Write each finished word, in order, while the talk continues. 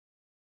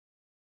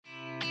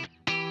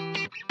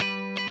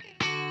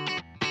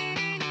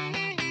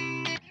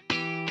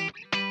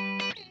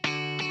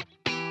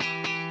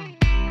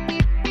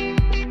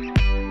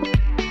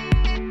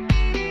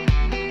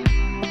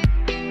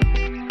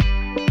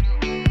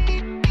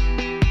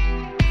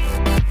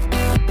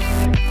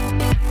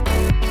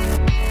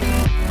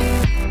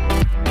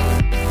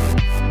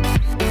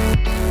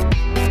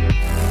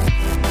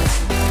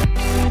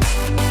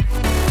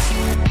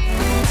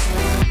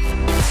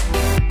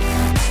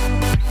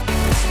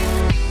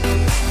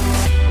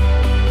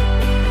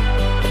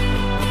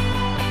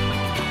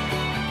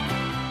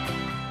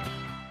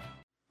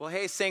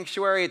Hey,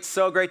 Sanctuary, it's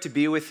so great to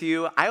be with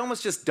you. I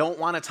almost just don't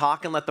want to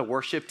talk and let the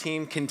worship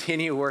team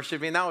continue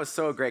worshiping. That was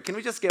so great. Can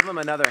we just give them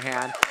another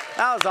hand?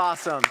 That was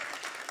awesome.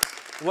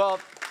 Well,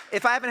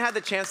 if I haven't had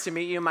the chance to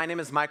meet you, my name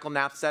is Michael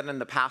Napstead. I'm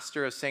the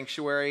pastor of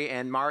Sanctuary,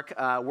 and Mark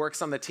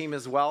works on the team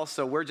as well.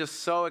 So we're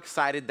just so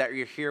excited that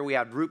you're here. We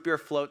have root beer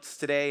floats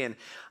today, and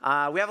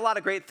we have a lot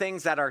of great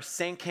things that are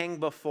Sankang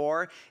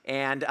before,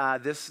 and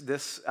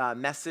this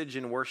message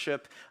and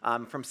worship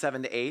from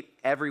 7 to 8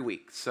 every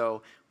week.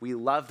 So we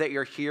love that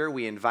you're here.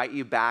 We invite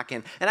you back.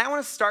 And I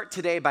want to start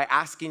today by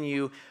asking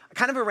you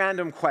kind of a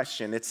random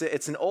question.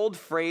 It's an old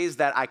phrase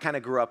that I kind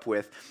of grew up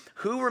with.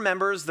 Who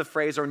remembers the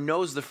phrase or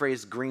knows the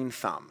phrase green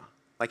thumb?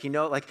 Like,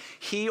 like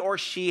he or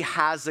she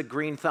has a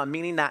green thumb,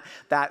 meaning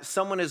that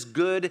someone is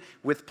good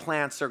with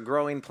plants or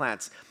growing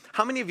plants.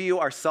 How many of you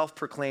are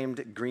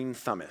self-proclaimed green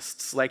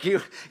thumbists? Like you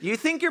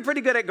think you're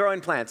pretty good at growing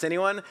plants.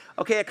 Anyone?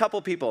 Okay, a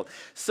couple people.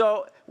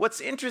 So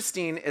what's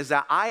interesting is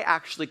that I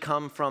actually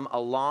come from a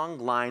long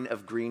line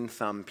of green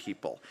thumb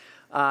people.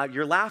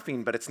 You're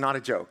laughing, but it's not a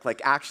joke.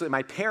 Like, actually,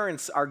 my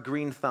parents are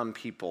green thumb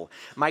people.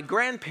 My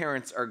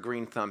grandparents are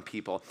green thumb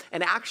people.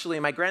 And actually,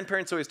 my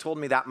grandparents always told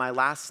me that my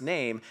last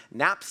name,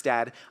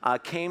 Napstead,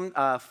 came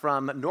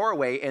from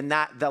Norway, and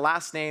that the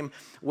last name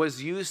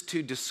was used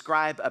to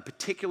describe a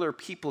particular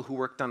people who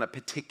worked on a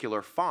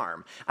particular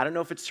farm. I don't know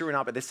if it's true or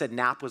not, but they said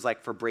Nap was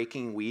like for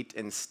breaking wheat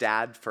and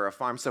Stad for a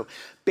farm. So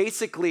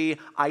basically,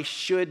 I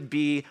should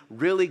be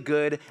really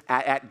good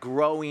at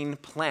growing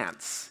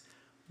plants.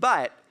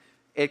 But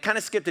it kind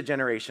of skipped a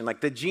generation.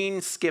 Like the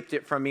genes skipped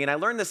it from me. And I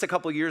learned this a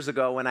couple years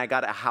ago when I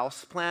got a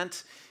house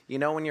plant. You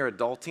know, when you're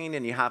adulting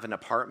and you have an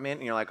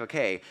apartment and you're like,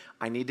 okay,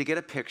 I need to get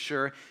a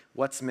picture.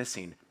 What's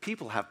missing?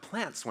 People have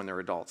plants when they're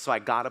adults. So I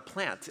got a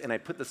plant and I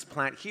put this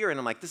plant here and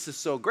I'm like, this is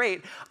so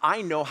great.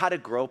 I know how to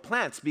grow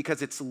plants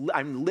because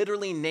I'm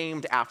literally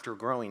named after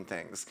growing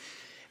things.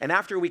 And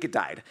after a week, it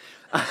died.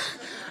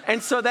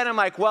 And so then I'm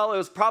like, well, it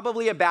was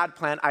probably a bad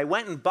plant. I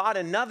went and bought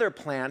another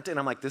plant, and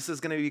I'm like, this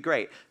is going to be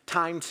great.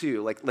 Time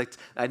two, like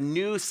a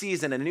new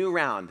season, a new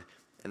round.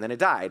 And then it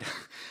died.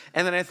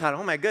 And then I thought,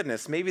 oh my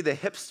goodness, maybe the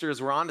hipsters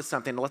were onto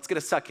something. Let's get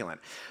a succulent.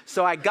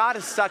 So I got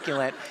a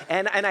succulent,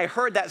 and I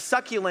heard that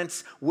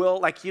succulents will,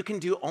 like, you can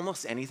do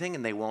almost anything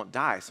and they won't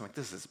die. So I'm like,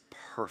 this is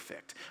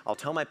perfect. I'll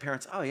tell my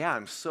parents, oh yeah,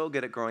 I'm so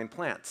good at growing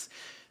plants.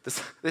 This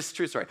is a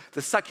true story.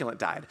 The succulent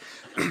died.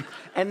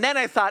 And then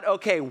I thought,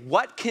 okay,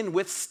 what can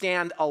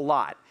withstand a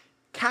lot?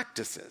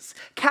 Cactuses.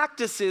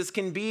 Cactuses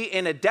can be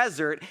in a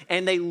desert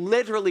and they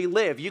literally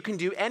live. You can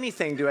do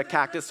anything to a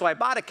cactus. So I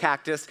bought a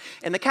cactus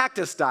and the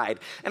cactus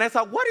died. And I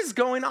thought, what is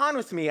going on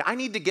with me? I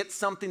need to get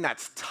something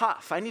that's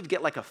tough. I need to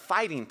get like a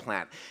fighting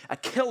plant, a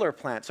killer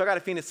plant. So I got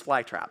a Phoenix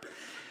flytrap.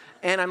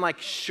 And I'm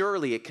like,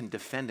 surely it can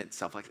defend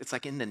itself. Like it's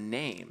like in the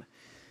name.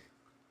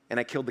 And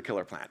I killed the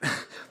killer plant.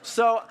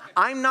 So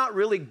I'm not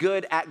really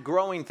good at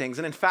growing things.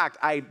 And in fact,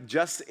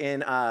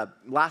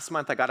 last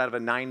month, I got out of a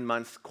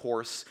 9-month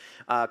course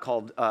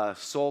called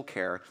Soul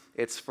Care.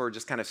 It's for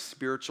just kind of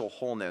spiritual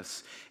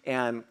wholeness.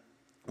 And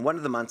one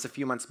of the months, a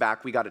few months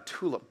back, we got a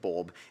tulip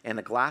bulb in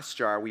a glass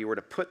jar. We were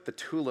to put the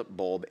tulip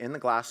bulb in the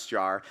glass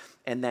jar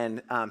and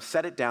then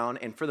set it down.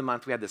 And for the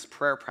month, we had this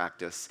prayer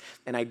practice.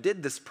 And I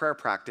did this prayer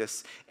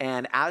practice.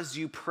 And as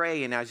you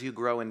pray and as you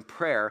grow in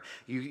prayer,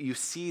 you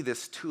see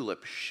this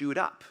tulip shoot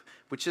up,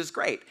 which is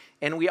great.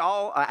 And we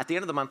all, at the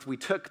end of the month, we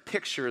took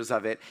pictures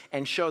of it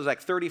and shows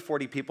like 30,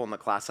 40 people in the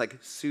class, like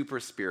super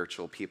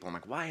spiritual people. I'm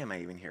like, why am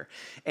I even here?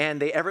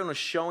 And everyone was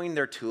showing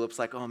their tulips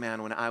like, oh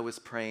man, when I was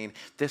praying,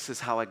 this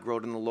is how I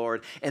growed in the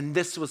Lord. And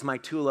this was my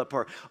tulip.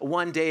 Or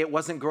one day it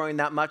wasn't growing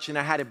that much and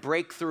I had a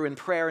breakthrough in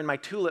prayer and my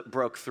tulip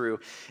broke through.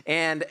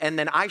 And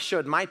then I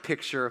showed my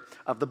picture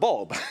of the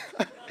bulb.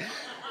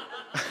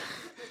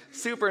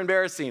 Super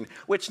embarrassing,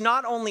 which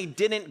not only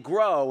didn't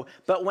grow,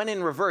 but when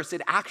in reverse,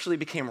 it actually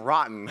became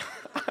rotten.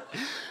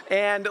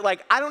 And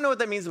like, I don't know what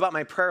that means about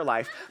my prayer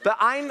life, but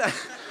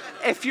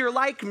if you're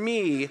like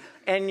me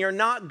and you're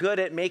not good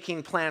at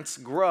making plants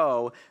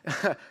grow,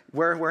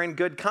 we're in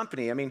good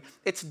company. I mean,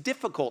 it's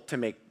difficult to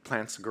make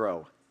plants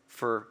grow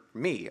for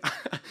me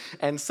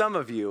and some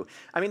of you.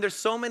 I mean, there's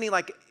so many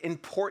like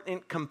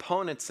important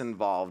components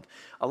involved,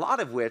 a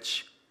lot of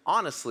which,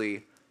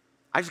 honestly,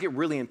 I just get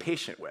really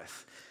impatient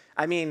with.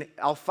 I mean,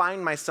 I'll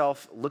find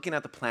myself looking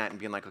at the plant and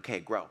being like,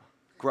 okay, grow.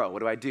 What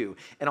do I do?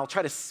 And I'll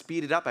try to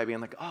speed it up by being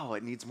like, oh,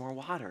 it needs more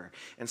water.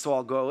 And so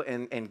I'll go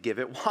and give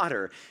it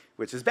water,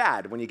 which is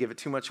bad when you give it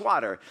too much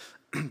water.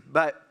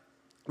 But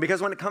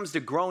because when it comes to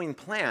growing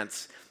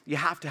plants, you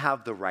have to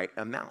have the right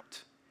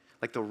amount.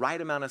 Like the right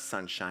amount of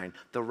sunshine,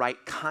 the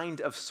right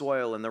kind of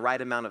soil and the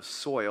right amount of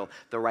soil,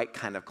 the right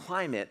kind of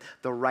climate,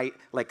 the right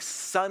like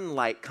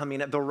sunlight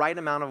coming at the right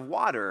amount of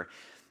water.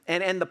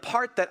 And the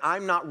part that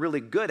I'm not really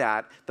good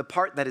at, the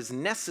part that is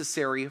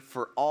necessary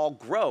for all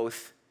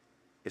growth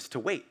is to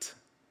wait.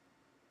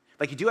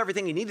 Like you do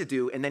everything you need to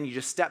do and then you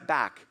just step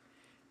back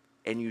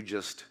and you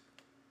just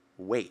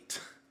wait.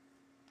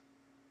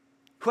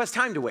 Who has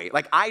time to wait?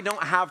 Like, I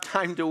don't have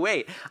time to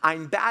wait.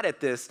 I'm bad at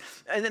this.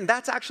 And then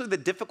that's actually the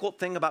difficult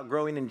thing about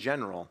growing in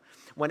general.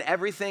 When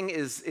everything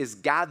is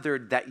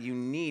gathered that you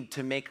need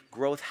to make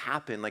growth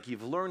happen, like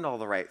you've learned all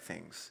the right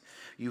things,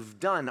 you've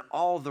done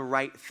all the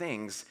right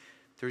things,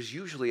 there's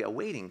usually a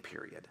waiting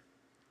period.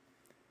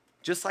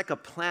 Just like a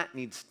plant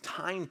needs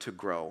time to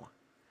grow,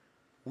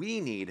 we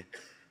need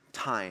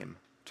time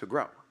to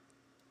grow.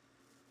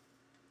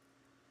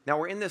 Now,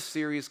 we're in this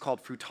series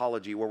called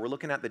Fruitology, where we're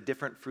looking at the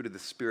different fruit of the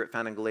Spirit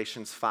found in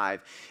Galatians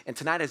 5. And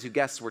tonight, as you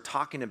guessed, we're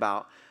talking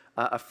about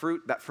a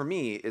fruit that for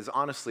me is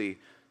honestly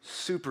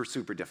super,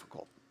 super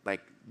difficult.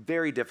 Like,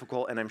 very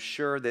difficult, and I'm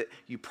sure that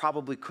you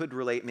probably could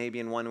relate maybe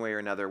in one way or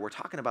another. We're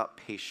talking about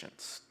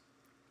patience.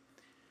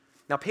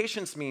 Now,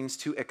 patience means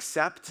to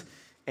accept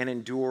and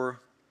endure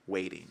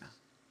waiting.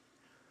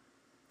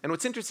 And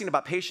what's interesting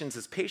about patience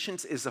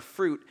is a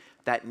fruit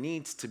that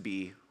needs to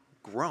be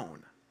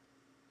grown.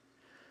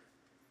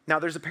 Now,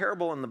 there's a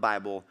parable in the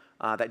Bible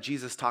that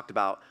Jesus talked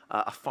about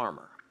a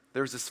farmer.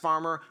 There was this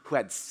farmer who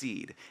had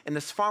seed. And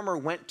this farmer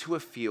went to a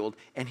field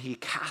and he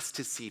cast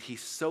his seed. He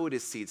sowed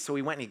his seed. So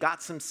he went and he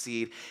got some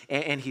seed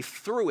and he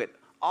threw it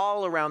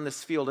all around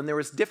this field. And there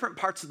was different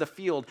parts of the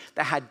field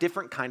that had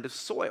different kind of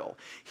soil.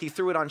 He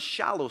threw it on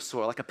shallow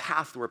soil, like a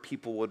path where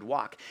people would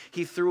walk.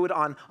 He threw it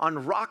on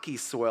rocky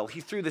soil.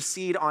 He threw the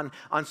seed on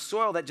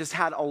soil that just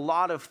had a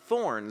lot of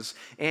thorns.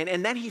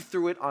 And then he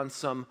threw it on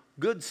some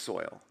good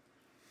soil.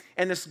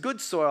 And this good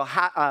soil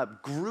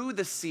grew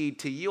the seed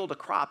to yield a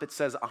crop, it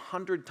says,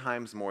 100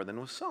 times more than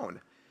was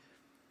sown.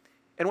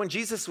 And when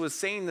Jesus was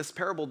saying this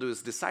parable to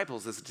his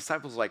disciples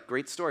were like,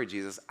 great story,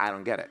 Jesus, I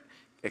don't get it.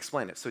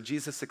 Explain it. So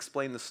Jesus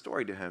explained the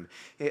story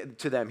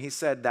to them. He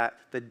said that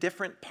the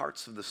different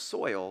parts of the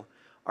soil,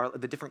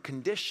 the different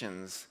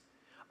conditions,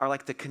 are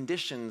like the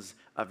conditions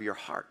of your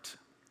heart.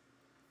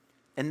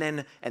 And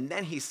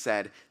then he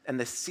said, and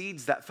the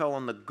seeds that fell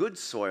on the good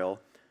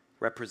soil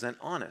represent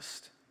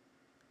honest,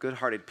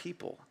 good-hearted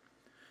people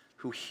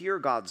who hear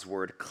God's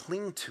word,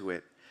 cling to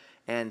it,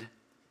 and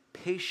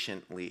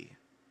patiently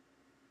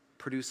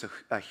produce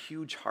a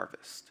huge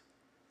harvest.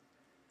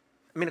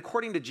 I mean,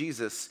 according to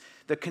Jesus,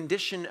 the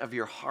condition of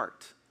your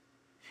heart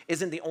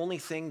isn't the only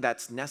thing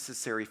that's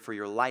necessary for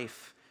your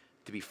life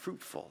to be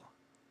fruitful,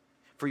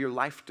 for your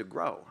life to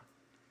grow.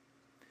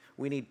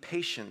 We need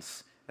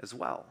patience as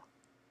well.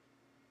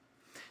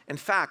 In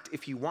fact,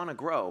 if you want to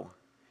grow,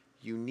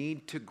 you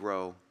need to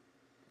grow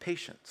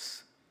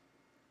patience.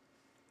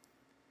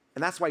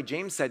 And that's why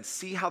James said,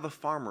 see how the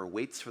farmer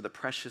waits for the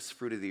precious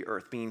fruit of the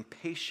earth, being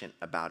patient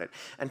about it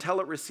until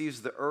it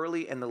receives the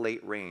early and the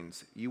late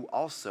rains. You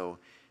also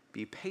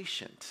be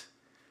patient.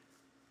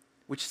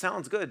 Which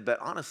sounds good, but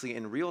honestly,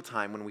 in real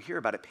time, when we hear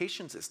about it,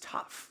 patience is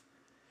tough.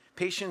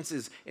 Patience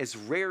is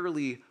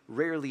rarely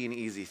an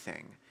easy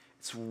thing.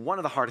 It's one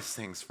of the hardest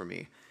things for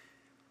me.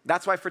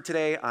 That's why for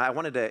today, I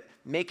wanted to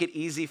make it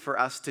easy for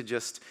us to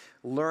just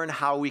learn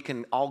how we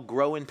can all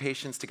grow in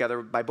patience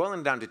together by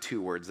boiling it down to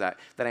 2 words that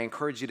I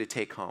encourage you to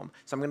take home.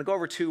 So I'm going to go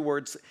over 2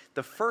 words.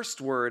 The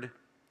first word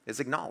is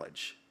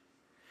acknowledge.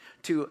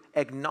 To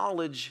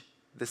acknowledge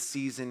the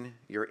season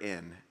you're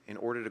in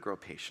order to grow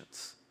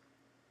patience.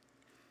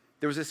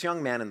 There was this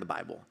young man in the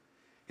Bible.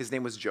 His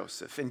name was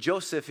Joseph. And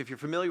Joseph, if you're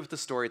familiar with the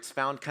story, it's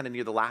found kind of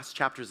near the last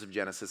chapters of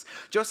Genesis.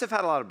 Joseph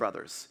had a lot of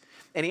brothers.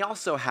 And he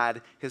also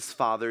had his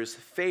father's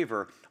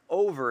favor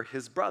over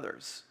his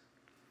brothers.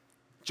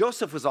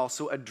 Joseph was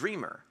also a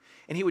dreamer.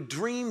 And he would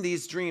dream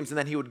these dreams, and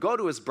then he would go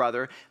to his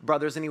brothers,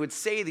 and he would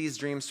say these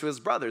dreams to his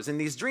brothers. And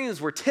these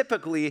dreams were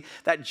typically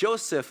that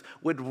Joseph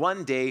would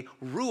one day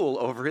rule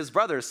over his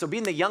brothers. So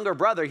being the younger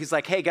brother, he's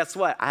like, hey, guess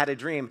what? I had a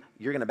dream.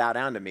 You're going to bow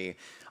down to me.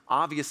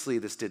 Obviously,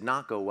 this did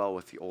not go well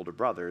with the older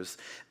brothers.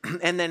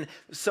 And then,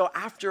 so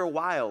after a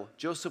while,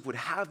 Joseph would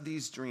have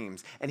these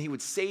dreams, and he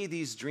would say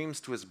these dreams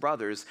to his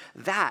brothers.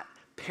 That,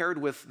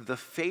 paired with the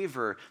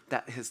favor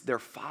that their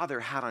father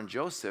had on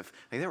Joseph,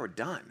 they were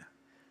done.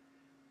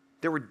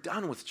 They were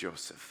done with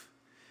Joseph.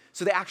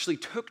 So they actually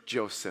took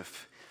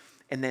Joseph,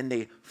 and then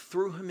they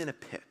threw him in a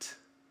pit.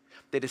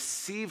 They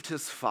deceived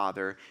his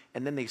father,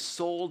 and then they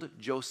sold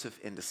Joseph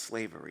into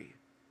slavery.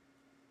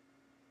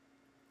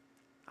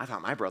 I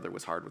thought my brother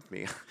was hard with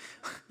me.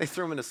 They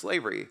threw him into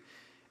slavery,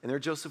 and there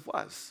Joseph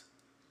was.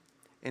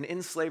 And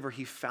in slavery,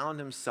 he found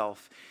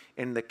himself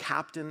in the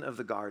captain of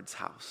the guard's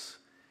house.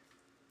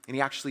 And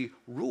he actually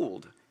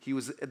ruled. He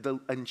was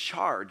in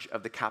charge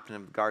of the captain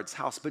of the guard's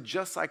house. But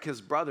just like his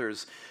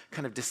brothers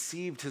kind of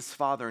deceived his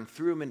father and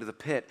threw him into the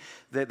pit,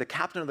 the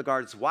captain of the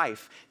guard's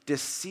wife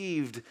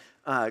deceived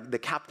the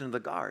captain of the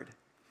guard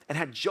and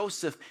had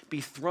Joseph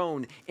be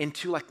thrown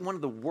into like one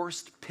of the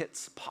worst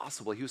pits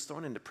possible. He was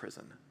thrown into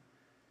prison.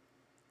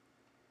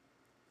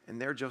 And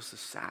there Joseph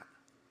sat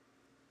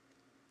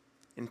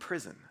in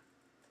prison.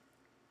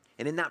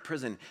 And in that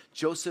prison,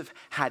 Joseph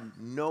had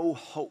no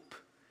hope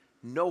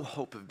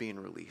of being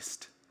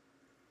released.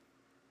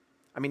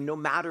 I mean, no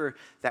matter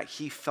that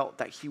he felt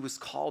that he was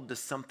called to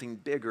something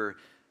bigger,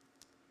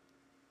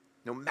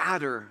 no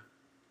matter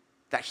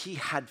that he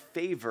had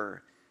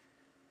favor,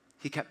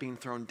 he kept being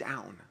thrown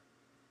down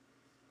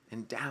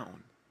and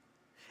down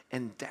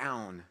and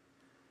down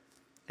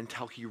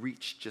until he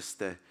reached just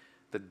the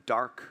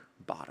dark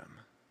bottom.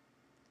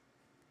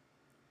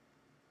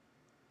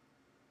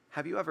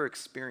 Have you ever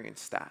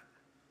experienced that?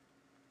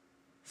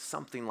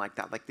 Something like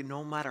that, like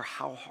no matter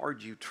how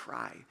hard you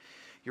try,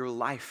 your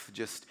life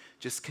just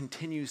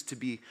continues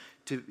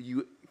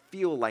you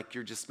feel like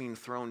you're just being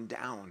thrown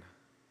down,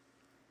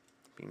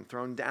 being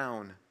thrown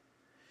down,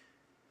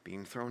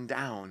 being thrown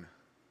down,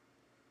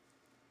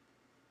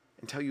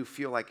 until you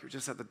feel like you're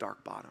just at the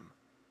dark bottom.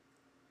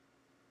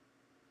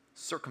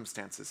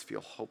 Circumstances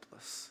feel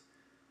hopeless.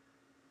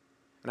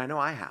 And I know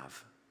I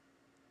have.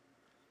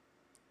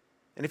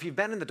 And if you've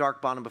been in the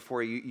dark bottom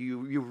before,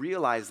 you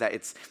realize that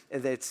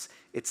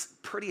it's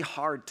pretty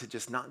hard to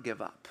just not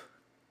give up.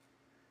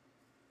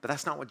 But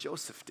that's not what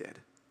Joseph did.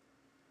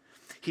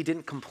 He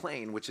didn't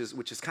complain, which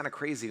is kind of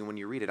crazy when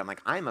you read it. I'm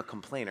like, I'm a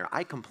complainer.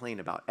 I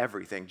complain about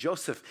everything.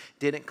 Joseph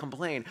didn't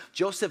complain.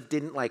 Joseph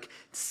didn't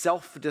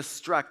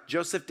self-destruct.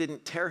 Joseph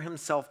didn't tear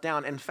himself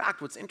down. In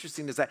fact, what's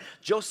interesting is that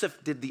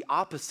Joseph did the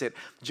opposite.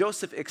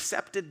 Joseph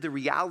accepted the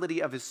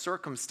reality of his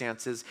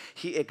circumstances.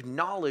 He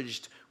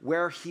acknowledged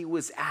where he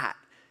was at.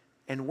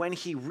 And when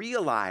he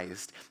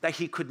realized that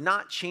he could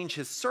not change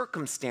his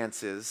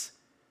circumstances,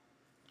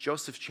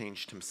 Joseph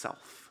changed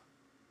himself.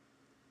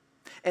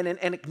 And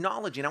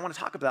acknowledging, I want to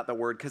talk about that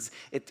word because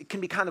it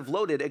can be kind of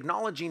loaded,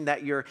 acknowledging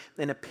that you're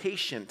in a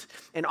patient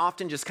and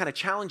often just kind of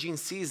challenging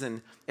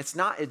season. It's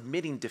not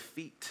admitting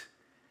defeat.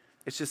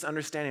 It's just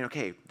understanding,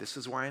 okay, this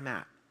is where I'm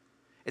at.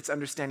 It's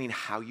understanding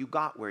how you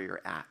got where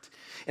you're at.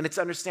 And it's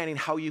understanding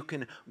how you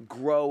can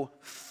grow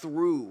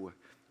through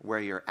where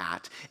you're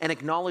at. And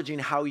acknowledging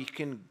how you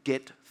can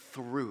get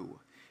through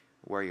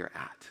where you're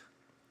at.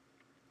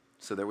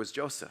 So there was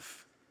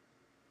Joseph,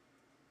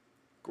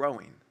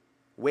 growing,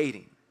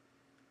 waiting.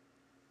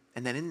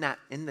 And then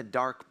in the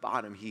dark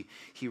bottom,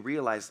 he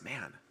realized,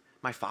 man,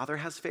 my father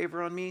has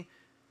favor on me.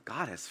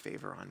 God has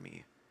favor on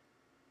me.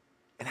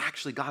 And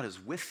actually, God is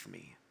with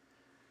me.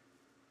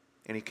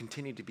 And he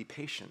continued to be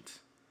patient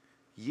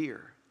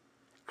year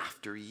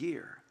after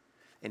year.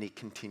 And he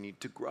continued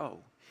to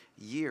grow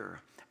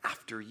year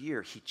after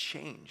year. He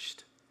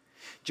changed.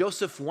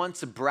 Joseph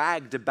once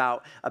bragged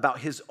about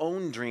his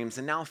own dreams,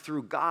 and now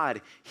through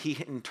God, he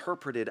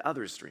interpreted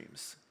others'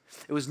 dreams.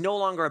 It was no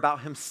longer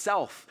about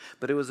himself,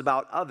 but it was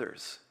about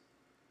others.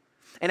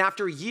 And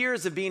after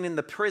years of being in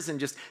the prison,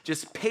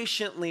 just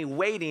patiently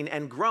waiting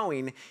and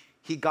growing,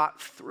 he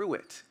got through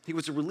it. He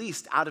was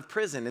released out of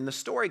prison. And the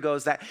story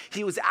goes that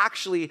he was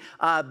actually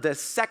the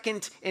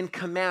second in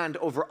command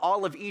over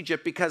all of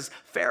Egypt because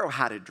Pharaoh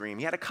had a dream.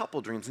 He had a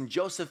couple dreams, and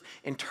Joseph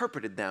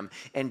interpreted them,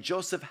 and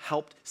Joseph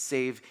helped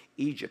save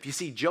Egypt. You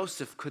see,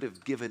 Joseph could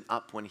have given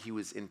up when he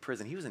was in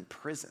prison. He was in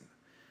prison,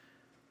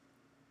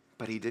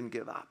 but he didn't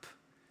give up.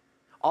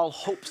 All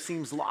hope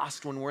seems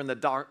lost when we're in the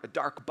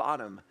dark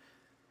bottom.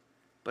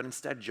 But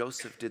instead,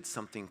 Joseph did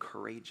something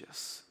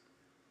courageous.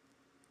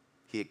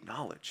 He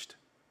acknowledged,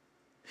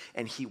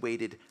 and he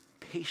waited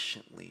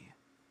patiently.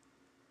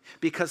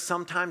 Because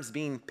sometimes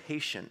being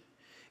patient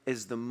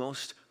is the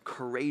most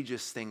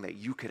courageous thing that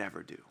you could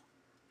ever do.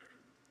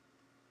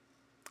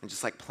 And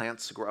just like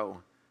plants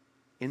grow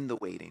in the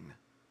waiting,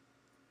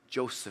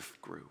 Joseph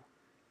grew.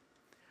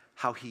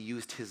 How he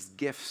used his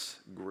gifts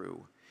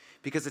grew.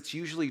 Because it's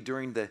usually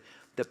during the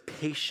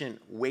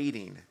patient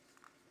waiting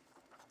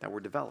that we're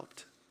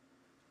developed.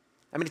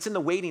 I mean, it's in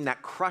the waiting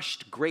that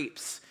crushed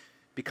grapes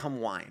become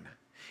wine.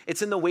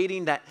 It's in the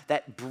waiting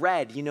that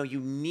bread,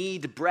 you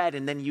need bread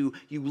and then you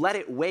let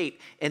it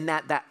wait and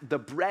that the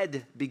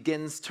bread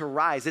begins to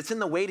rise. It's in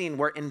the waiting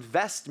where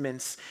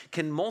investments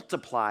can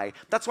multiply.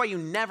 That's why you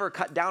never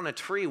cut down a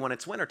tree when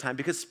it's wintertime,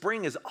 because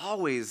spring is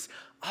always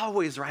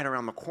right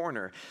around the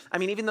corner. I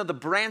mean, even though the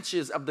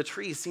branches of the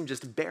tree seem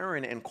just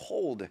barren and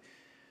cold,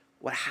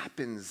 what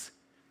happens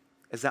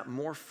is that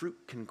more fruit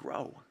can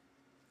grow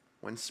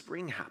when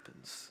spring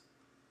happens.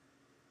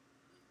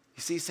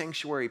 You see,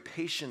 Sanctuary,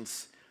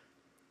 patience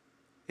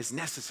is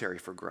necessary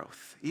for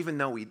growth, even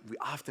though we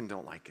often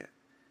don't like it.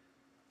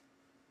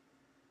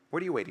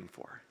 What are you waiting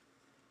for?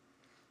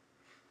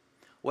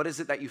 What is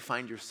it that you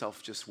find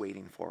yourself just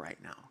waiting for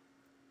right now?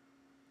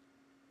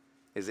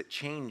 Is it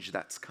change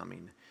that's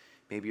coming?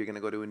 Maybe you're going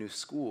to go to a new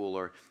school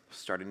or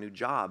start a new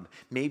job.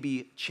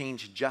 Maybe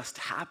change just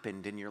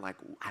happened and you're like,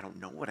 I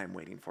don't know what I'm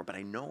waiting for, but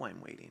I know I'm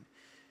waiting.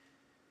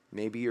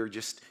 Maybe you're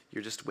just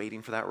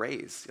waiting for that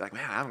raise. You're like,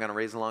 man, I haven't got a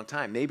raise in a long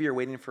time. Maybe you're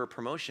waiting for a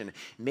promotion.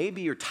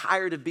 Maybe you're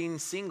tired of being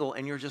single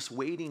and you're just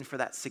waiting for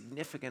that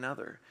significant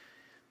other.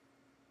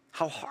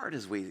 How hard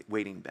has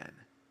waiting been?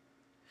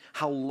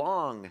 How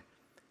long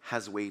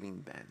has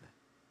waiting been?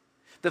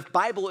 The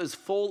Bible is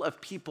full of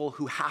people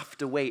who have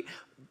to wait.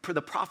 For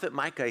the prophet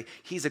Micah,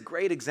 he's a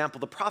great example.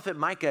 The prophet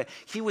Micah,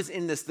 he was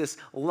in this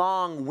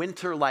long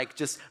winter-like,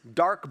 just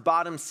dark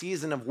bottom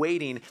season of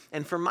waiting.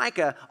 And for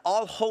Micah,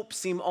 all hope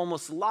seemed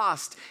almost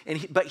lost.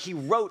 But he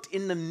wrote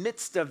in the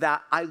midst of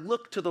that, I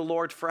look to the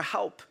Lord for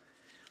help.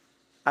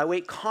 I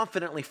wait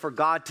confidently for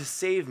God to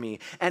save me,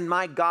 and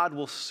my God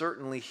will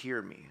certainly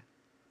hear me.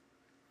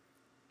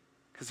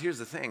 Because here's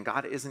the thing,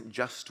 God isn't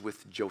just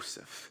with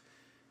Joseph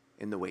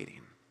in the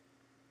waiting.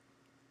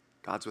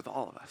 God's with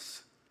all of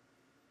us.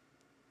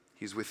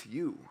 He's with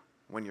you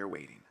when you're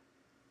waiting.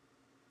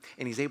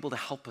 And he's able to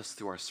help us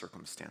through our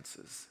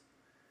circumstances.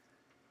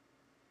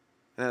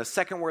 And the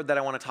second word that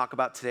I want to talk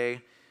about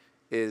today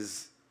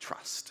is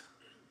trust.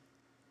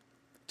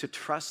 To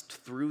trust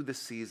through the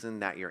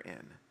season that you're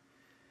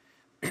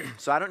in.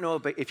 So I don't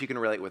know if you can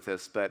relate with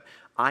this, but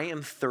I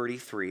am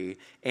 33,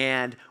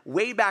 and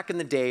way back in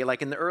the day,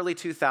 like in the early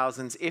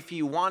 2000s, if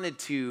you wanted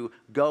to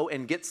go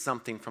and get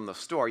something from the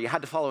store, you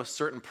had to follow a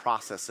certain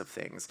process of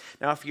things.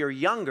 Now, if you're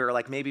younger,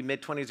 like maybe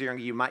mid-20s or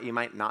younger, you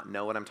might not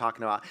know what I'm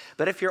talking about.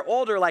 But if you're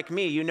older like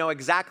me, you know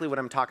exactly what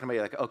I'm talking about.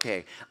 You're like,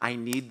 okay, I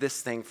need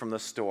this thing from the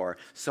store,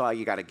 so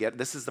you got to get,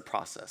 this is the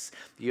process.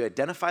 You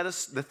identify the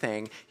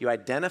thing, you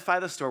identify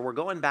the store. We're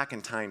going back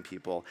in time,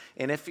 people.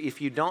 And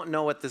if you don't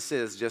know what this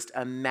is, just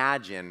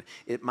imagine.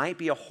 It might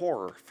be a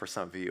horror for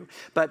some of you.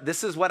 But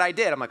this is what I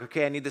did. I'm like,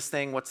 okay, I need this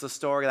thing. What's the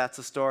store? That's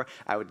the store.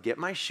 I would get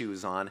my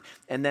shoes on,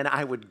 and then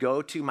I would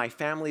go to my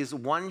family's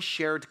one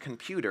shared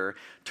computer,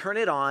 turn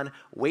it on,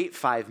 wait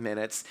 5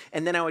 minutes,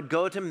 and then I would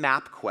go to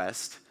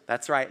MapQuest.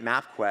 That's right,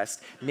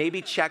 MapQuest.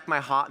 Maybe check my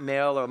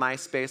Hotmail or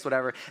MySpace,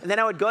 whatever. And then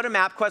I would go to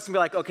MapQuest and be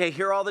like, okay,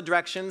 here are all the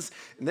directions.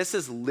 And this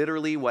is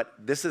literally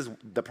this is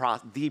the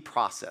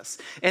process.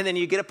 And then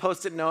you get a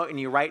Post-it note and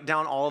you write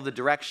down all of the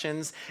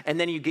directions. And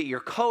then you get your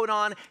coat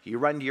on, you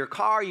run to your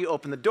car, you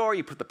open the door,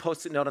 you put the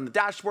Post-it note on the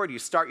dashboard, you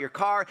start your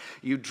car,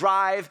 you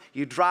drive,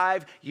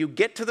 you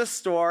get to the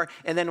store.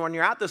 And then when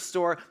you're at the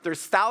store,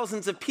 there's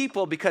thousands of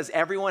people because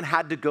everyone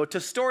had to go to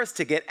stores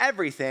to get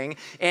everything.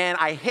 And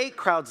I hate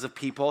crowds of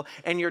people.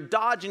 And you're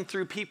dodging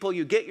through people,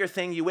 you get your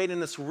thing, you wait in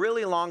this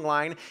really long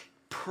line,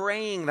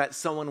 praying that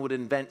someone would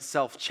invent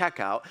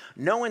self-checkout.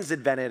 No one's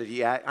invented it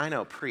yet. I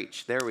know,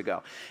 preach. There we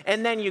go.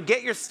 And then you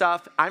get your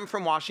stuff. I'm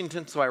from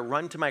Washington, so I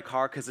run to my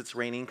car because it's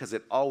raining, because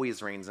it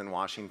always rains in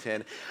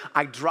Washington.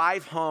 I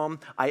drive home.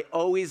 I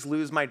always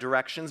lose my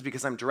directions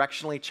because I'm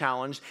directionally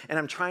challenged, and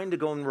I'm trying to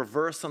go in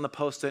reverse on the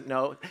Post-it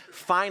note.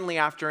 Finally,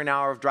 after an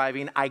hour of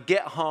driving, I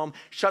get home,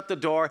 shut the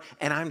door,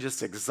 and I'm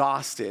just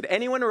exhausted.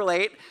 Anyone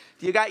relate?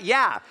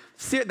 Yeah,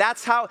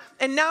 that's how,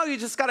 and now you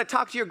just got to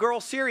talk to your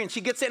girl Siri, and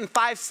she gets it in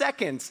 5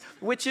 seconds,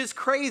 which is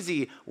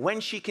crazy when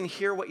she can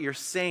hear what you're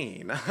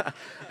saying.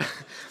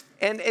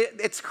 And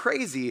it's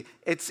crazy.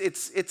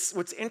 It's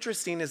what's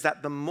interesting is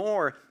that the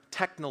more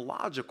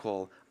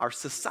technological our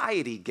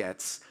society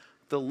gets,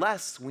 the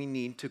less we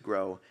need to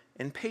grow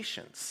in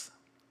patience.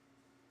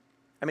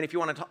 I mean, if you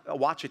want to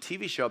watch a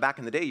TV show, back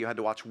in the day, you had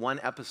to watch one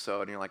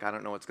episode, and you're like, I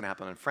don't know what's going to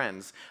happen on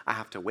Friends. I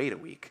have to wait a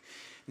week.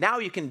 Now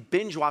you can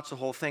binge watch the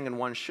whole thing in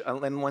one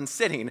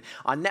sitting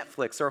on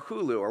Netflix or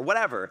Hulu or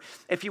whatever.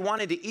 If you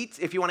want to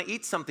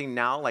eat something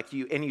now,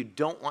 and you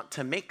don't want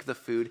to make the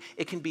food,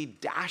 it can be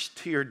dashed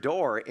to your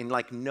door in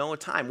like no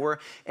time. We're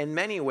in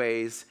many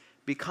ways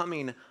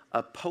becoming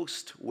a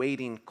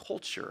post-waiting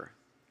culture,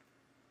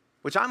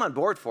 which I'm on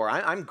board for.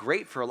 I'm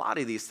great for a lot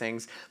of these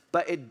things,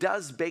 but it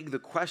does beg the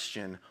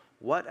question,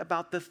 what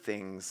about the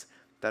things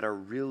that are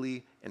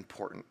really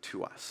important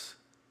to us?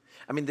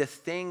 I mean, the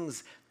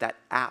things that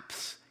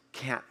apps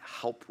can't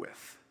help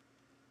with.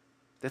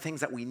 The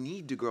things that we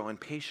need to grow in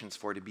patience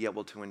for to be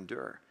able to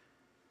endure.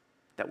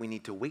 That we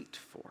need to wait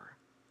for.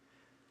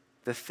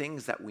 The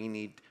things that we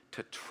need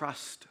to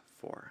trust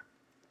for.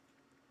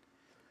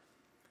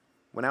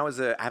 When I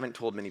haven't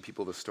told many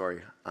people this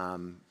story,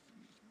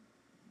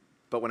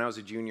 but when I was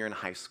a junior in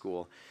high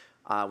school,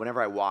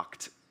 whenever I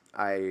walked,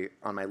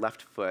 on my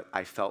left foot,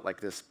 I felt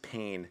like this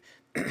pain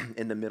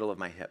in the middle of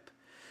my hip.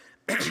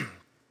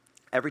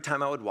 Every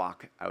time I would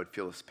walk, I would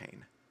feel this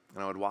pain.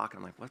 And I would walk, and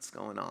I'm like, what's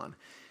going on?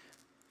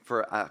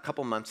 For a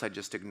couple months, I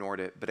just ignored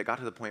it, but it got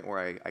to the point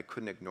where I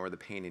couldn't ignore the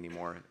pain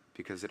anymore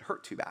because it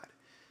hurt too bad.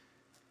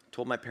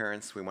 Told my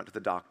parents, we went to the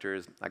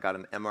doctors, I got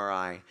an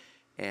MRI,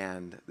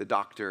 and the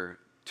doctor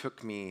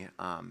took me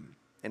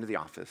into the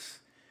office,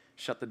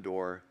 shut the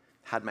door,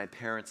 had my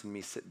parents and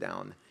me sit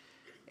down,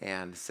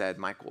 and said,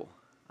 Michael,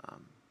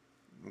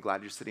 I'm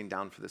glad you're sitting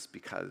down for this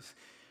because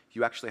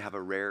you actually have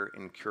a rare,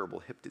 incurable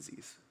hip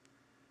disease.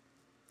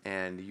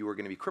 And you are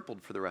going to be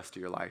crippled for the rest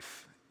of your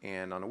life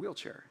and on a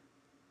wheelchair.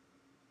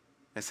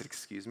 I said,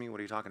 excuse me, what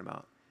are you talking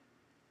about?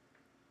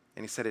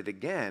 And he said it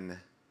again,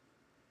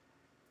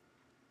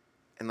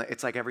 and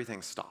it's like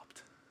everything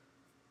stopped.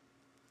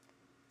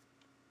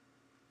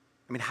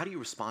 I mean, how do you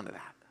respond to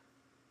that?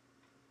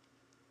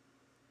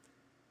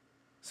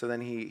 So then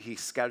he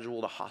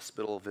scheduled a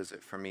hospital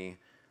visit for me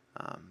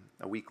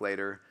a week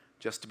later,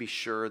 just to be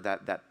sure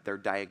that their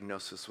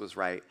diagnosis was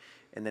right.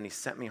 And then he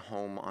sent me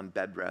home on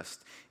bed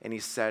rest, and he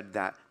said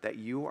that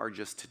you are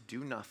just to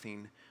do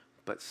nothing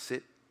but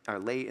sit or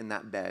lay in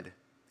that bed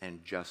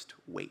and just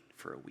wait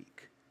for a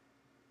week.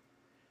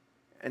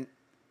 And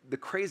the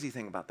crazy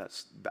thing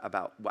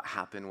about what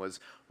happened was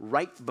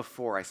right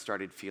before I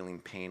started feeling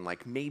pain,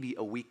 like maybe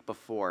a week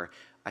before,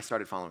 I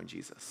started following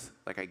Jesus.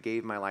 Like I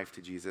gave my life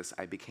to Jesus,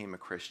 I became a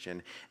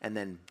Christian, and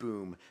then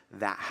boom,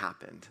 that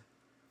happened.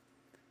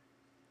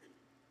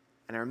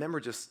 And I remember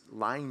just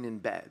lying in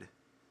bed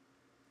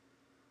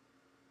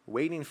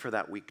waiting for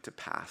that week to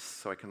pass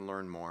so I can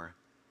learn more.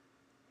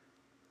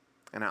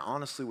 And I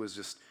honestly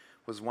was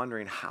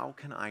wondering, how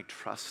can I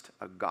trust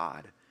a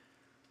God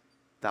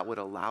that would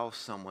allow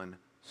someone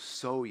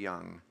so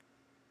young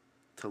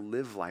to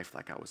live life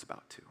like I was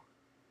about to?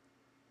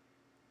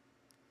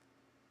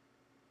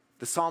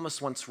 The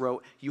psalmist once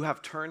wrote, "You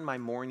have turned my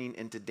mourning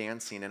into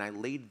dancing," and I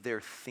laid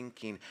there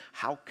thinking,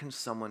 how can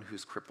someone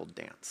who's crippled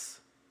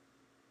dance?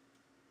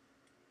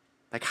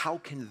 Like, how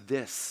can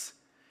this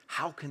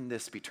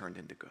be turned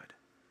into good?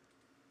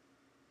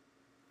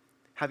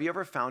 Have you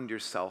ever found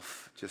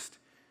yourself just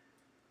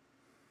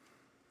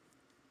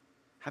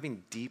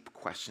having deep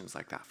questions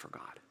like that for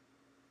God?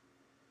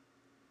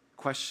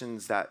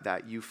 Questions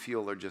that you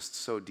feel are just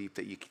so deep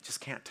that you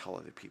just can't tell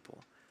other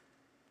people.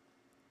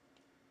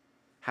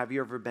 Have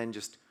you ever been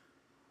just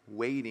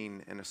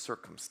waiting in a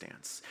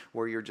circumstance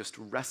where you're just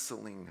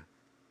wrestling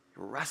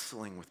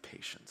with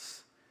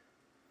patience,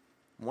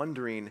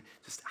 wondering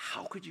just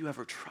how could you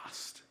ever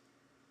trust?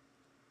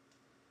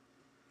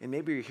 And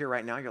maybe you're here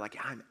right now, you're like,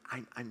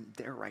 I'm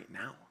there right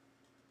now.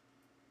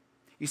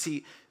 You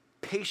see,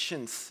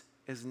 patience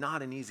is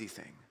not an easy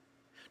thing.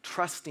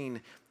 Trusting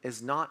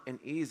is not an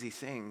easy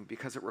thing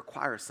because it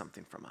requires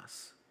something from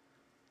us.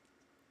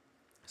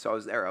 So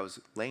I was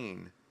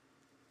laying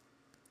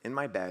in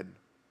my bed,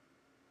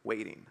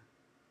 waiting.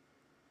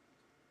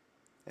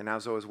 And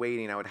as I was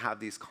waiting, I would have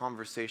these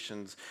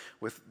conversations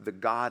with the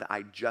God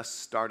I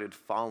just started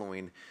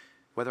following,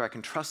 whether I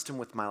can trust him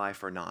with my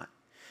life or not.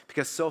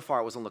 Because so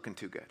far it wasn't looking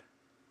too good.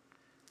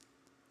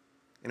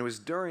 And it was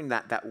during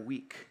that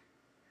week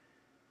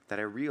that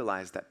I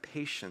realized that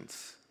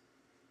patience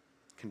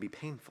can be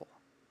painful.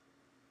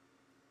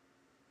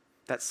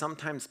 That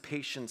sometimes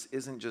patience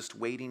isn't just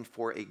waiting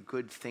for a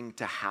good thing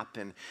to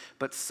happen,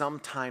 but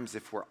sometimes,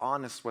 if we're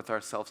honest with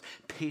ourselves,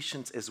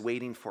 patience is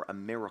waiting for a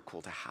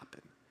miracle to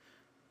happen,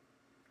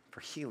 for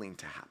healing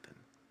to happen,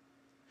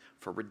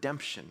 for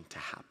redemption to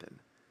happen.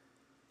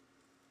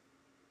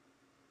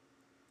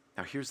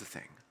 Now, here's the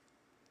thing.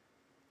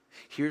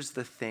 Here's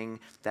the thing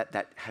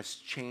that has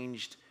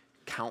changed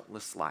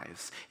countless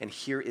lives. And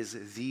here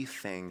is the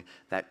thing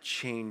that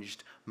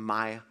changed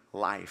my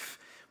life.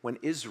 When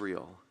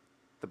Israel,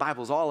 the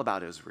Bible's all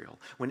about Israel,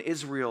 when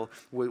Israel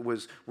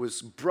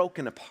was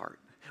broken apart,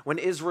 when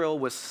Israel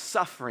was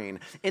suffering,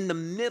 in the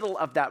middle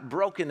of that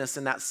brokenness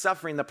and that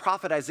suffering, the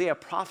prophet Isaiah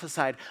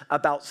prophesied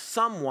about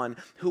someone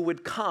who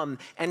would come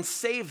and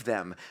save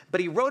them. But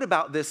he wrote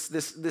about this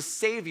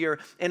Savior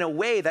in a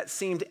way that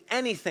seemed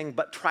anything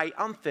but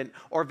triumphant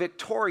or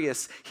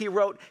victorious. He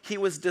wrote, he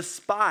was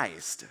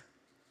despised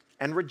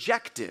and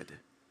rejected,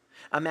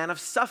 a man of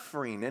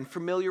suffering and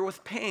familiar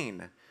with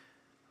pain.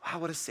 Wow,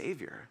 what a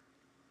Savior.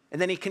 And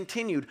then he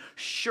continued,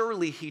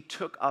 surely he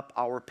took up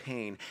our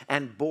pain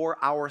and bore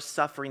our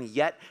suffering,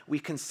 yet we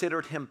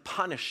considered him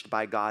punished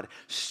by God,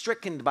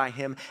 stricken by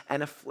him,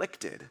 and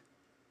afflicted.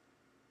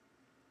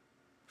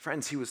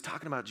 Friends, he was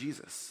talking about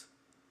Jesus.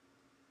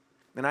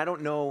 And I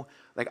don't know,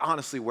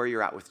 honestly, where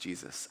you're at with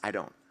Jesus. I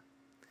don't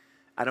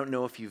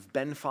know if you've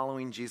been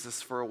following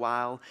Jesus for a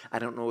while. I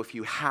don't know if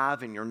you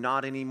have and you're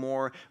not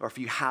anymore, or if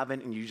you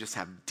haven't and you just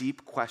have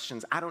deep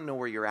questions. I don't know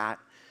where you're at.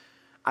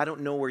 I don't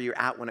know where you're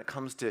at when it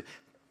comes to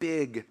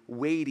big,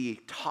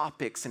 weighty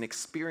topics and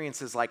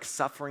experiences like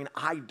suffering.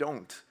 I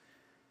don't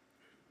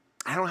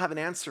have an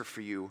answer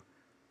for you,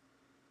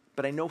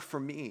 but I know for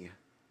me,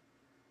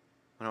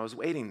 when I was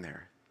waiting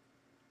there,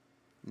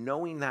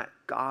 knowing that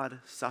God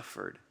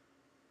suffered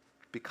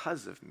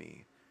because of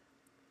me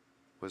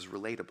was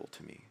relatable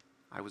to me.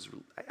 I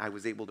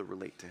was able to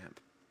relate to him,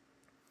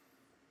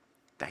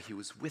 that he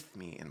was with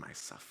me in my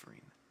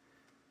suffering.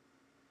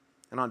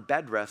 And on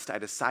bed rest, I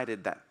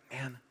decided that,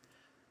 man,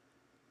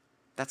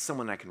 that's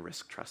someone I can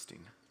risk trusting.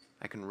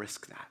 I can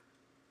risk that.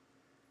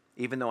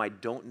 Even though I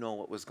don't know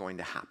what was going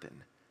to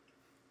happen.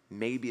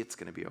 Maybe it's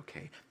going to be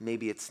okay.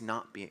 Maybe it's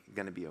not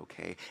going to be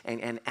okay.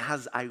 And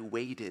as I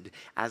waited,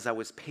 as I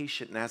was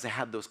patient, and as I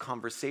had those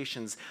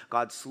conversations,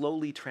 God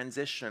slowly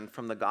transitioned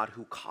from the God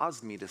who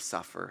caused me to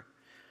suffer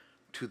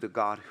to the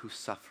God who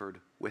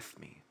suffered with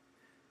me.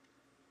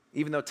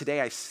 Even though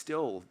today I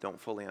still don't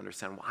fully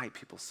understand why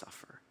people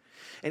suffer.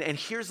 And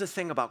here's the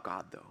thing about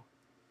God, though.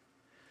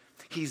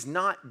 He's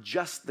not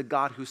just the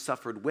God who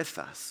suffered with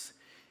us.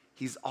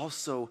 He's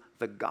also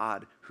the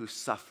God who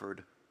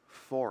suffered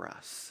for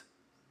us.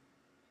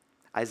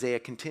 Isaiah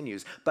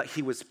continues, but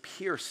he was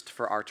pierced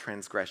for our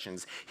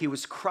transgressions. He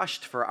was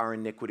crushed for our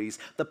iniquities.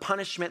 The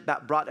punishment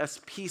that brought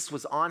us peace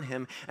was on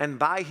him, and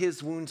by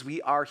his wounds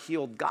we are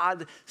healed.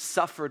 God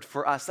suffered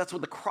for us. That's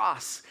what the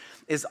cross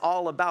is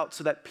all about,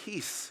 so that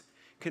peace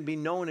can be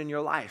known in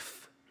your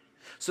life,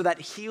 so that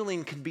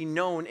healing can be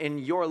known in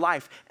your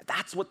life.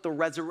 That's what the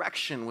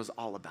resurrection was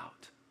all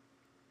about.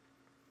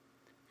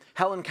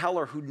 Helen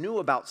Keller, who knew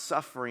about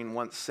suffering,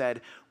 once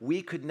said,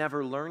 "We could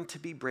never learn to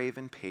be brave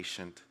and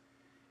patient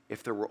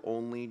if there were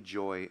only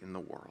joy in the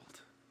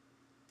world."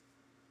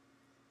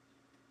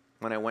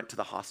 When I went to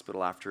the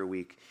hospital after a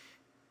week,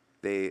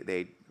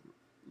 they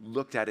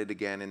looked at it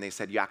again and they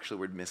said, "You actually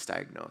were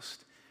misdiagnosed.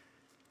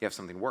 You have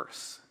something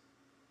worse."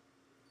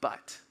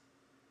 but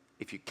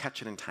if you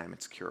catch it in time,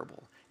 it's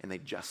curable. And they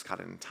just caught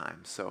it in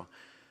time. So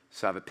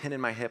I have a pin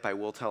in my hip, I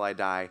will till I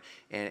die.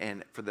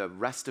 And for the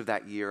rest of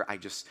that year,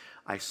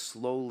 I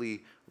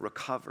slowly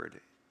recovered.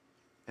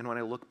 And when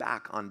I look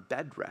back on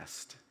bed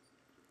rest,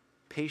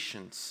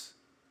 patience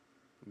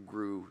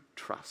grew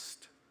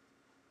trust.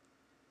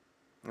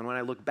 And when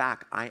I look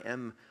back, I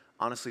am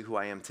honestly who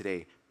I am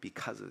today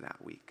because of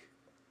that week.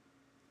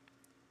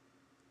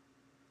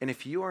 And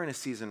if you are in a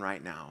season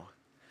right now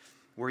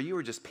where you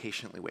are just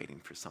patiently waiting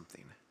for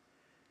something,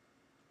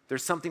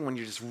 there's something when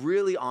you're just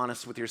really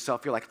honest with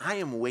yourself, you're like, I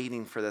am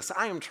waiting for this.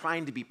 I am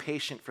trying to be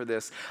patient for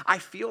this. I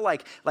feel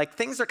like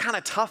things are kind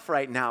of tough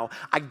right now.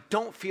 I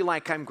don't feel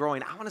like I'm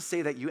growing. I want to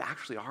say that you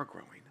actually are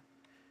growing.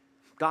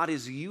 God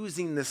is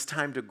using this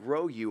time to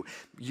grow you.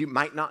 You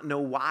might not know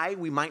why.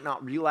 We might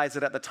not realize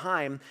it at the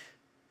time,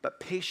 but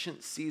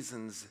patient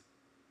seasons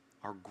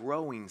are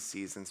growing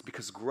seasons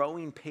because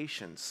growing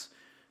patience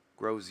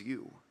grows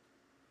you.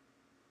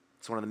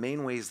 It's one of the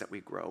main ways that we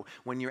grow.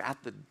 When you're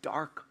at the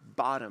dark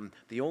bottom,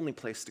 the only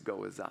place to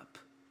go is up.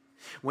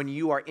 When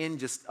you are in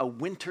just a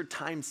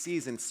wintertime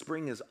season,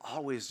 spring is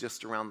always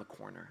just around the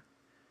corner.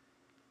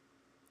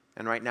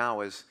 And right now,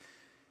 as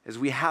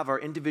we have our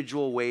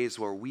individual ways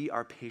where we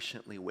are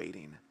patiently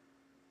waiting,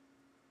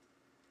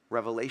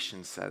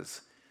 Revelation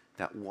says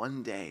that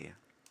one day,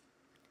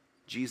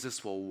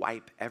 Jesus will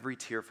wipe every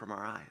tear from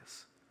our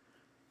eyes.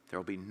 There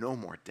will be no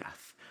more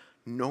death.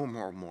 No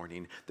more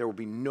mourning. There will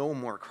be no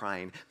more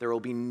crying. There will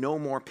be no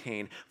more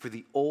pain, for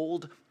the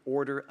old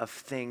order of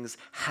things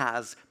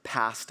has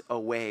passed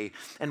away.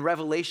 And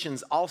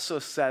Revelations also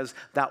says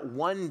that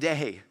one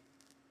day,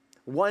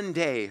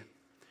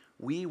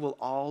 we will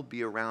all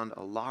be around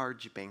a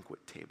large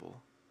banquet table.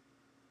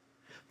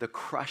 The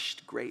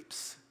crushed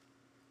grapes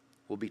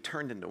will be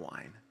turned into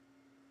wine.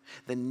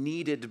 The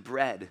kneaded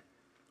bread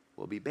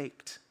will be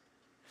baked.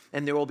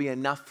 And there will be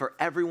enough for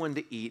everyone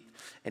to eat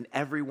and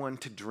everyone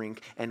to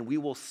drink, and we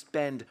will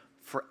spend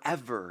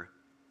forever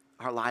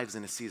our lives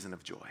in a season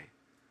of joy.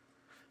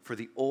 For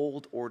the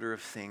old order of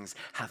things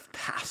have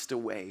passed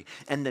away,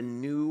 and the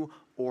new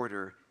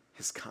order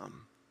has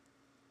come.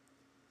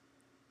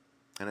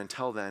 And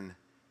until then,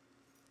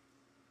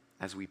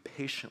 as we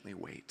patiently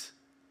wait,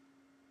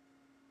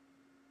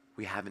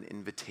 we have an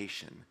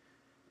invitation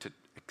to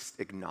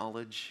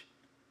acknowledge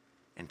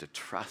and to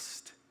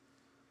trust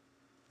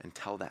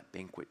until that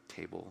banquet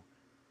table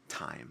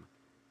time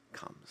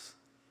comes.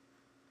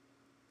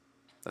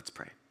 Let's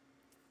pray.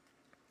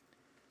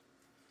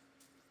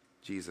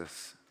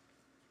 Jesus,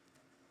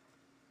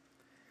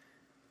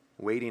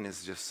 waiting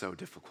is just so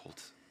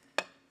difficult.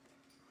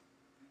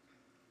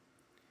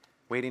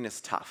 Waiting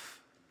is tough.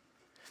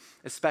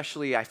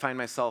 Especially, I find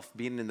myself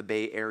being in the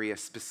Bay Area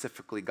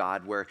specifically,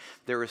 God, where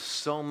there is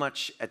so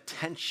much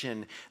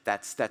attention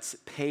that's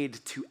paid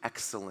to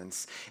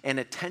excellence and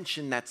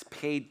attention that's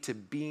paid to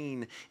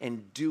being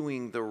and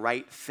doing the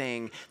right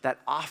thing, that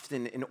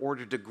often in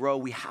order to grow,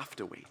 we have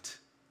to wait.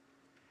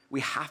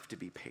 We have to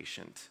be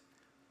patient.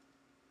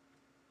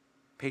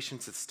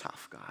 Patience is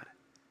tough, God.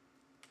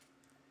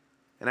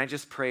 And I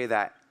just pray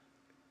that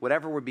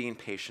whatever we're being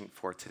patient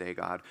for today,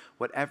 God,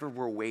 whatever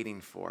we're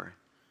waiting for,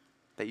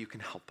 that you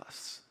can help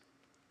us,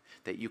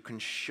 that you can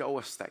show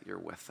us that you're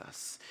with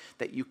us,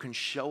 that you can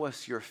show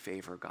us your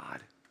favor,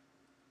 God,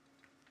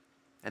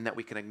 and that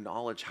we can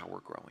acknowledge how we're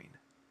growing.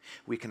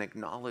 We can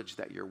acknowledge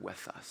that you're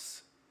with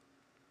us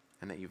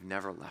and that you've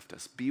never left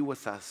us. Be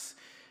with us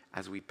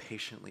as we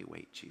patiently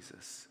wait,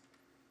 Jesus.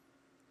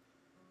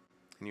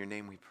 In your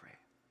name we pray.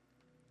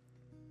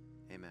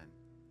 Amen.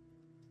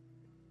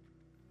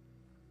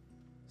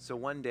 So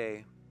one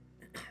day,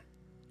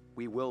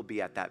 we will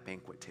be at that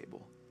banquet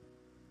table.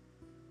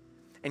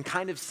 And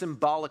kind of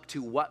symbolic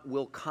to what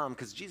will come,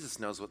 because Jesus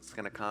knows what's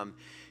going to come.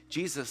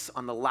 Jesus,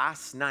 on the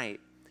last night,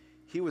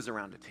 he was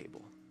around a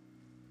table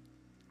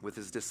with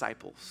his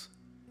disciples.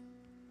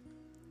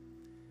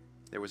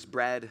 There was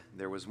bread,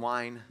 there was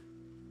wine.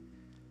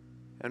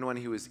 And when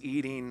he was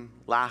eating,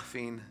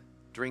 laughing,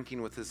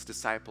 drinking with his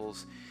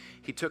disciples,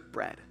 he took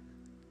bread.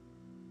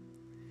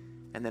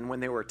 And then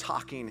when they were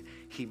talking,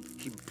 he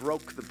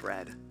broke the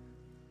bread.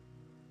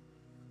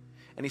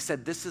 And he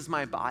said, "This is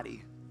my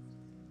body,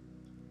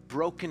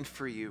 broken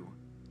for you.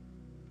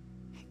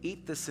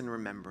 Eat this in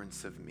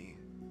remembrance of me."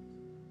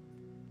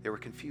 They were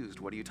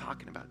confused. What are you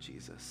talking about,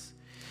 Jesus?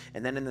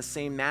 And then in the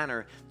same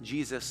manner,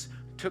 Jesus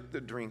took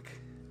the drink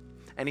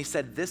and he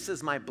said, "This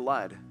is my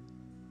blood,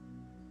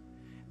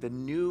 the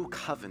new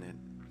covenant,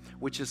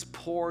 which is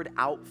poured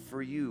out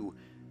for you.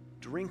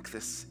 Drink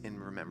this in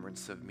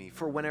remembrance of me.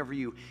 For whenever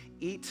you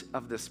eat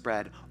of this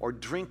bread or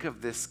drink of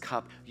this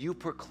cup, you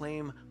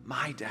proclaim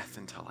my death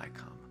until I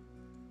come."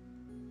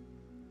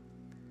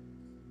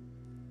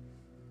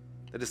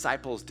 The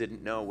disciples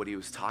didn't know what he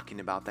was talking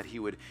about, that he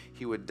would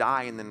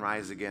die and then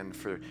rise again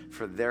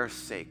for their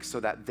sake, so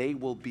that they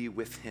will be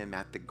with him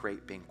at the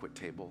great banquet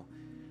table.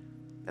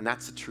 And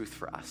that's the truth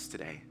for us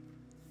today,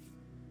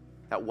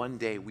 that one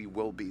day we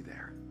will be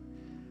there.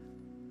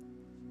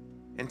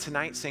 And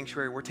tonight,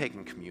 Sanctuary, we're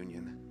taking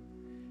communion.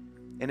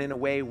 And in a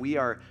way, we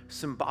are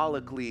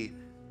symbolically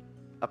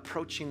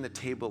approaching the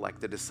table like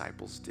the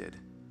disciples did,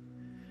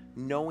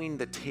 knowing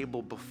the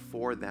table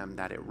before them,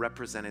 that it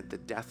represented the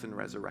death and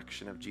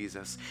resurrection of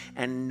Jesus,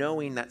 and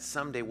knowing that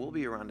someday we'll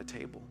be around a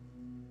table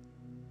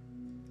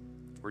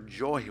where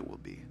joy will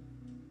be.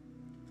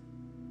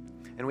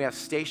 And we have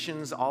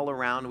stations all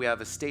around. We have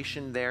a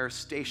station there,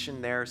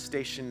 station there,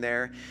 station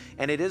there.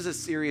 And it is a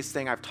serious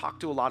thing. I've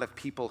talked to a lot of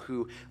people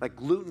who, like,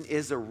 gluten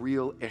is a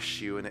real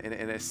issue and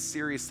a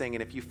serious thing.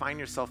 And if you find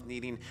yourself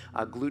needing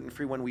a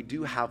gluten-free one, we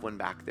do have one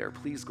back there.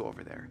 Please go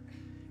over there.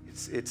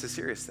 It's a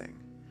serious thing.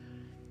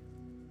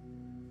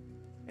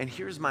 And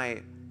here's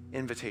my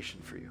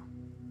invitation for you.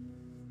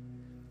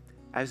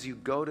 As you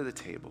go to the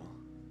table,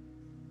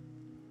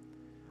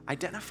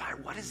 identify,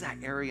 what is that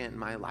area in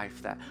my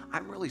life that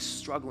I'm really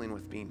struggling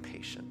with being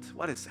patient?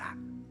 What is that?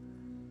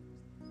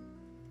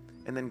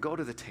 And then go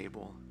to the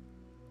table,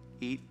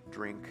 eat,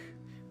 drink.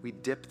 We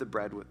dip the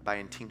bread by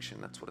intinction,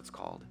 that's what it's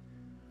called.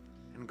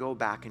 And go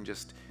back and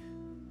just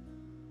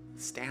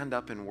stand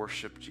up and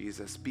worship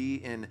Jesus. Be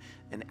in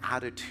an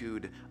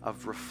attitude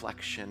of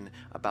reflection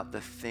about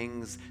the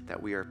things that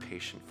we are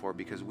patient for,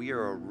 because we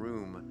are a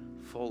room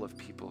full of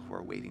people who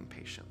are waiting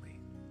patiently.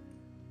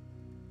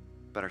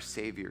 But our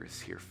Savior is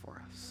here for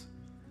us.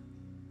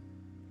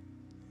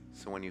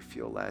 So when you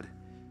feel led,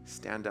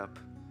 stand up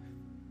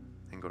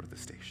and go to the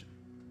station.